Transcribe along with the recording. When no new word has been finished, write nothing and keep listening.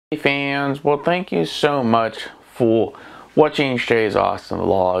Hey fans, well thank you so much for watching today's awesome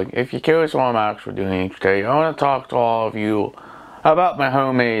vlog. If you're curious what I'm actually doing today, I want to talk to all of you about my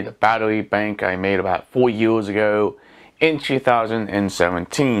homemade battery bank I made about 4 years ago in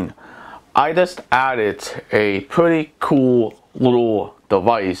 2017. I just added a pretty cool little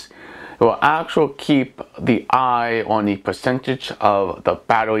device. It will actually keep the eye on the percentage of the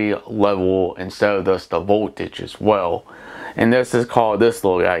battery level instead of just the voltage as well. And this is called this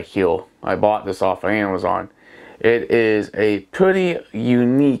little guy here. I bought this off of Amazon. It is a pretty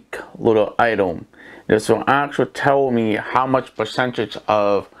unique little item. This will actually tell me how much percentage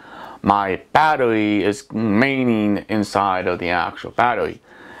of my battery is remaining inside of the actual battery.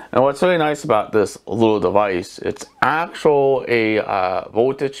 And what's really nice about this little device, it's actually a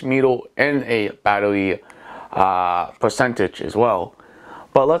voltage meter and a battery percentage as well.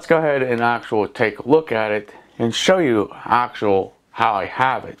 But let's go ahead and actually take a look at it and show you how I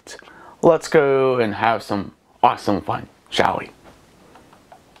have it. Let's go and have some awesome fun, shall we?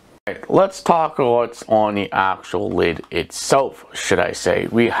 Right, let's talk what's on the actual lid itself, should I say.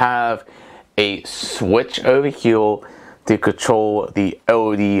 We have a switch over here to control the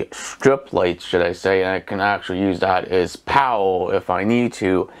LED strip lights, should I say, and I can actually use that as power if I need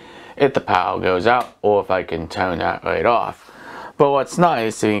to, if the power goes out, or if I can turn that right off. But what's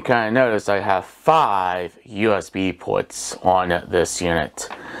nice, and you kind of notice I have 5 USB ports on this unit.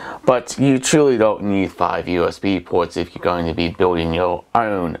 But you truly don't need 5 USB ports if you're going to be building your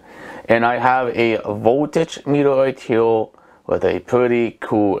own. And I have a voltage meter right here with a pretty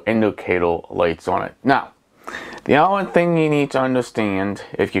cool indicator lights on it. Now, the only thing you need to understand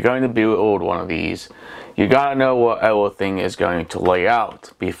if you're going to build one of these, you gotta know what everything is going to lay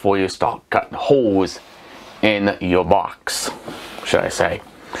out before you start cutting holes in your box, should I say.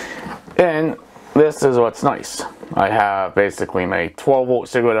 And this is what's nice. I have basically my 12 volt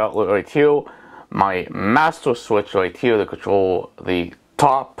cigarette outlet right here, my master switch right here to control the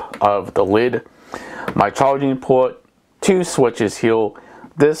top of the lid, my charging port, 2 switches here.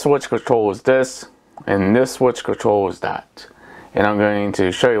 This switch controls this, and this switch controls that. And I'm going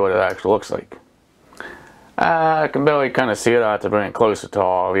to show you what it actually looks like. I can barely kind of see it. I have to bring it closer to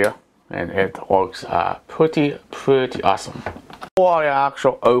all of you. And it looks pretty awesome. Before I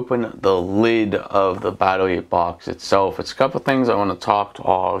actually open the lid of the battery box itself, it's a couple things I want to talk to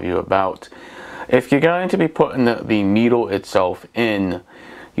all of you about. If you're going to be putting the meter itself in,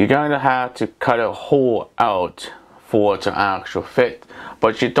 you're going to have to cut a hole out for it to actually fit.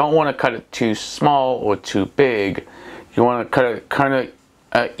 But you don't want to cut it too small or too big. You want to cut it kind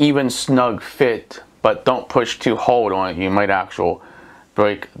of even snug fit, but don't push too hard on it. You might actually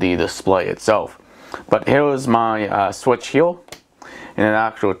break the display itself. But here is my switch here, and it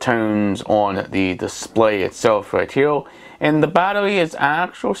actually turns on the display itself right here, and the battery is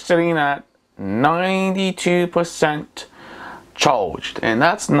actually sitting at 92% charged, and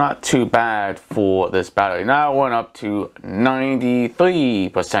that's not too bad for this battery. Now I went up to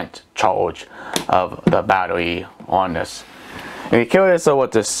 93% charge of the battery on this. And you're curious of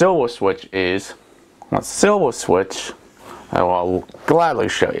what the silver switch is. The silver switch, I will gladly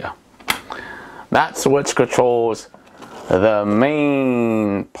show you. That switch controls the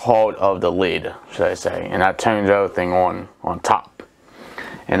main part of the lid, should I say, and that turns everything on top.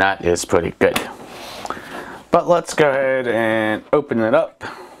 And that is pretty good. But let's go ahead and open it up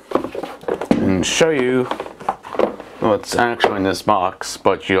and show you what's actually in this box,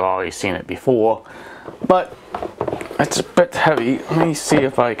 but you've already seen it before. But it's a bit heavy. Let me see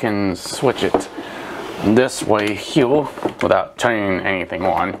if I can switch it this way here without turning anything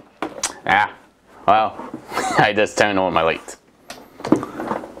on. Well, I just turned on my light,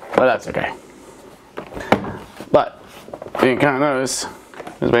 but that's okay. But you can kind of notice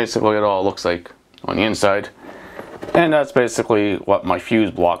is basically what it all looks like on the inside, and that's basically what my fuse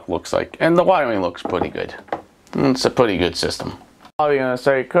block looks like, and the wiring looks pretty good. It's a pretty good system. Are you gonna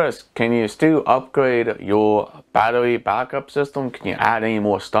say, Chris, can you still upgrade your battery backup system? Can you add any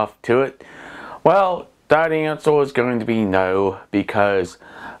more stuff to it? Well, that answer is going to be no, because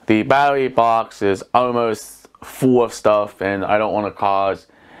the battery box is almost full of stuff, and I don't want to cause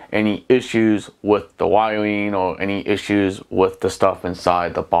any issues with the wiring or any issues with the stuff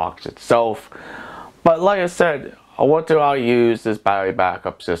inside the box itself. But like I said, what do I use this battery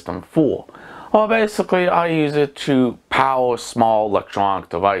backup system for? Well, basically I use it to power small electronic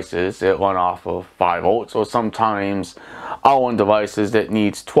devices. It run off of 5 volts, or sometimes I'll run devices that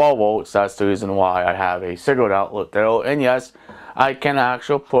needs 12 volts. That's the reason why I have a cigarette outlet there. And yes, I can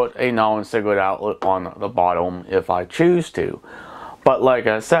actually put a non-cigarette outlet on the bottom if I choose to. But like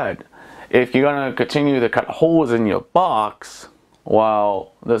I said, if you're going to continue to cut holes in your box,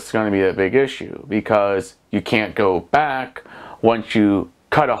 well, this is going to be a big issue because you can't go back once you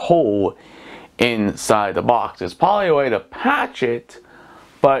cut a hole inside the box. There's probably a way to patch it,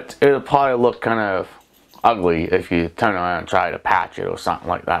 but it'll probably look kind of ugly if you turn around and try to patch it or something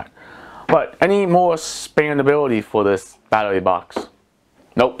like that. But I need more expandability for this battery box.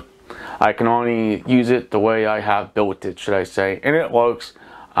 Nope. I can only use it the way I have built it, should I say, and it works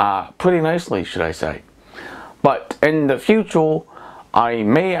pretty nicely, should I say. But in the future, I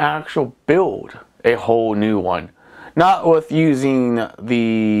may actually build a whole new one. Not with using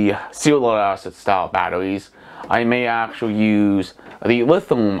the silver acid style batteries. I may actually use the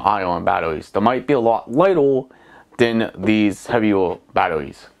lithium ion batteries. They might be a lot lighter than these heavier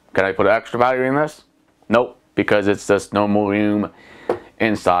batteries. Can I put an extra battery in this? Nope, because it's just no more room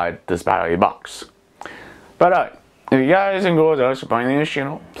inside this battery box. But if you guys enjoyed us finding this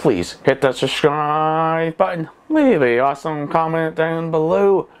channel, please hit that subscribe button. Leave a awesome comment down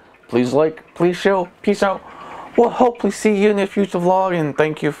below. Please like, please share. Peace out. We'll hopefully see you in the future vlog, and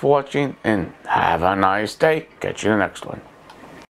thank you for watching, and have a nice day. Catch you in the next one.